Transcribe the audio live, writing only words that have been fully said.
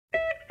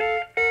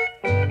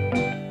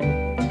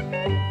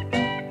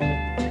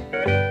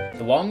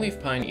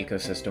longleaf pine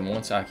ecosystem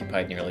once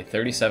occupied nearly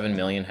 37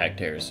 million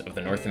hectares of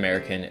the North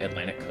American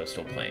Atlantic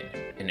coastal plain,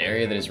 an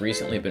area that has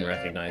recently been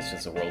recognized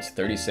as the world's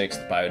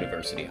 36th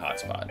biodiversity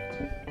hotspot.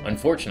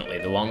 Unfortunately,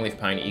 the longleaf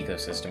pine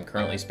ecosystem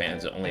currently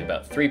spans only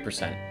about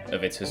 3%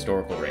 of its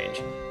historical range,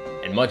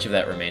 and much of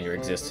that remainder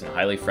exists in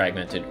highly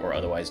fragmented or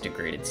otherwise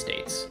degraded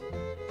states.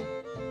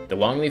 The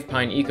longleaf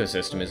pine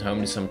ecosystem is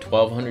home to some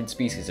 1,200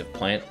 species of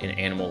plant and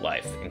animal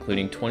life,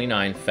 including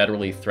 29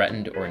 federally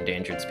threatened or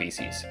endangered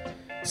species.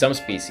 Some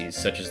species,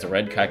 such as the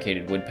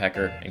red-cockaded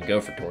woodpecker and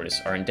gopher tortoise,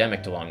 are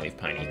endemic to longleaf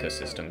pine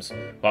ecosystems,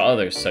 while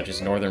others, such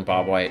as northern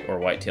bobwhite or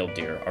white-tailed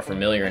deer, are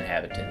familiar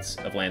inhabitants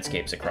of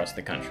landscapes across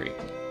the country.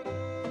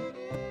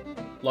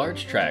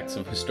 Large tracts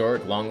of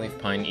historic longleaf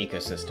pine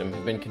ecosystem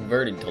have been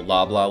converted to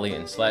loblolly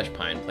and slash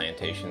pine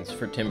plantations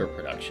for timber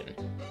production.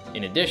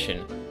 In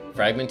addition,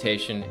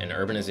 fragmentation and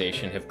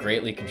urbanization have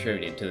greatly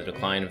contributed to the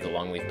decline of the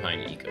longleaf pine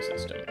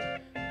ecosystem.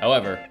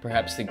 However,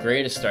 perhaps the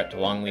greatest threat to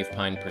longleaf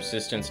pine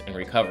persistence and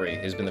recovery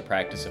has been the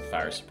practice of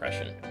fire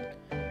suppression.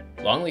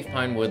 Longleaf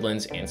pine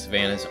woodlands and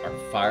savannas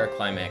are fire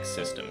climax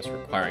systems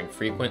requiring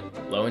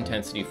frequent,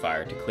 low-intensity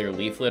fire to clear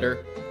leaf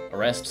litter,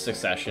 arrest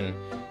succession,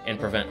 and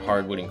prevent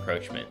hardwood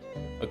encroachment.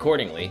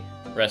 Accordingly,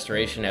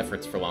 restoration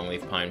efforts for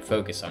longleaf pine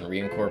focus on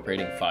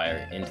reincorporating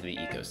fire into the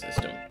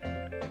ecosystem.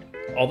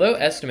 Although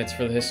estimates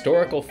for the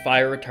historical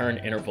fire return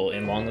interval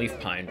in longleaf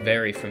pine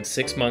vary from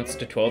 6 months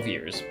to 12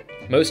 years,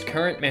 most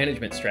current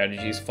management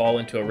strategies fall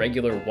into a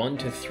regular 1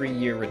 to 3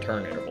 year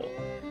return interval.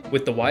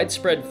 With the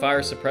widespread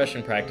fire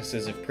suppression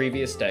practices of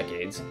previous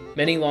decades,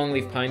 many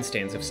longleaf pine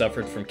stands have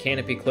suffered from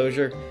canopy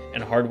closure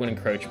and hardwood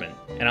encroachment,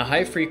 and a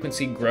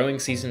high-frequency growing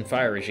season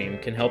fire regime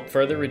can help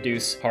further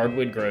reduce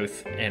hardwood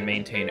growth and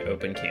maintain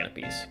open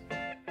canopies.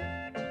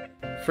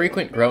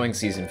 Frequent growing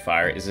season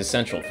fire is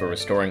essential for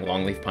restoring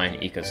longleaf pine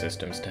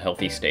ecosystems to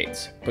healthy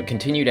states, but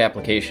continued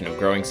application of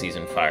growing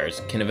season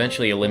fires can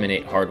eventually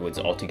eliminate hardwoods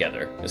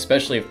altogether,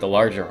 especially if the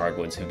larger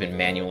hardwoods have been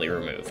manually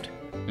removed.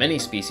 Many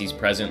species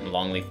present in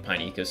longleaf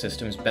pine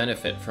ecosystems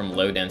benefit from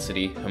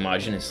low-density,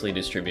 homogeneously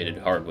distributed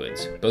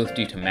hardwoods, both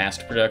due to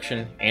mast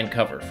production and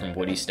cover from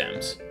woody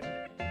stems.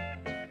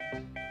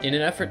 In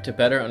an effort to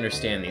better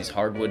understand these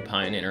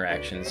hardwood-pine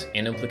interactions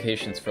and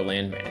implications for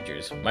land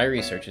managers, my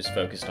research is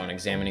focused on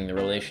examining the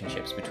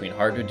relationships between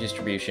hardwood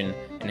distribution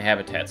and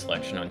habitat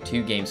selection on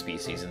two game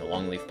species in the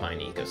longleaf pine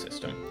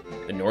ecosystem,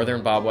 the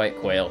northern bobwhite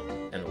quail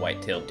and the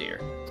white-tailed deer.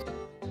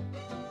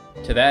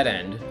 To that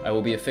end, I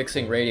will be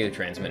affixing radio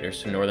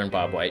transmitters to northern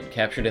bobwhite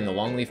captured in the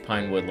longleaf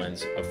pine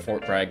woodlands of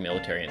Fort Bragg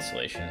military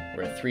installation,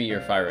 where a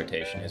 3-year fire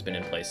rotation has been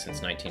in place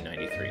since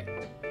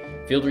 1993.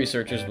 Field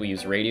researchers will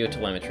use radio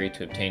telemetry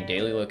to obtain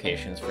daily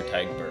locations for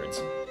tagged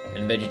birds,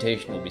 and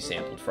vegetation will be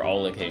sampled for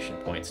all location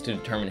points to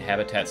determine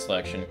habitat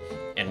selection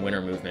and winter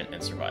movement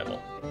and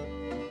survival.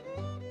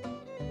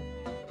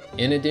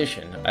 In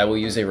addition, I will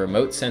use a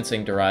remote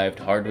sensing-derived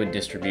hardwood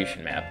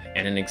distribution map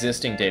and an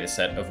existing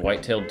dataset of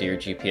white-tailed deer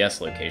GPS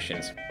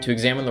locations to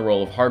examine the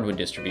role of hardwood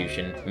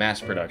distribution,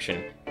 mass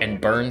production, and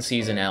burn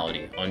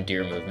seasonality on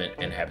deer movement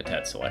and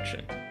habitat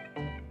selection.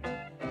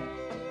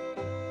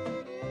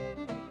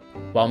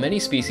 While many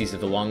species of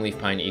the longleaf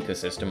pine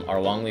ecosystem are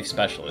longleaf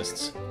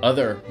specialists,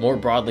 other, more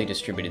broadly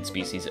distributed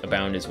species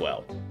abound as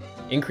well.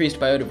 Increased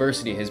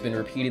biodiversity has been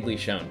repeatedly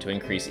shown to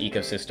increase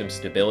ecosystem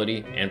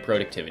stability and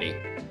productivity,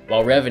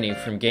 while revenue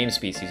from game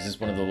species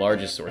is one of the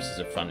largest sources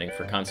of funding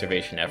for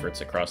conservation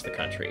efforts across the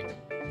country.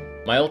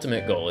 My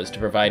ultimate goal is to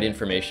provide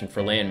information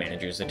for land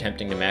managers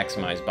attempting to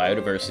maximize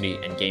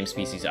biodiversity and game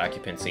species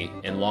occupancy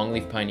in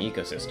longleaf pine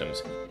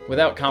ecosystems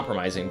without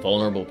compromising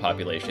vulnerable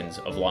populations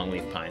of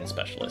longleaf pine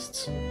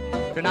specialists.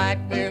 Tonight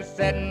we're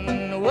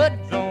setting the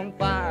woods on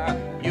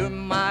fire. You're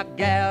my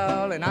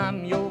gal and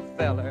I'm your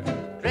feller.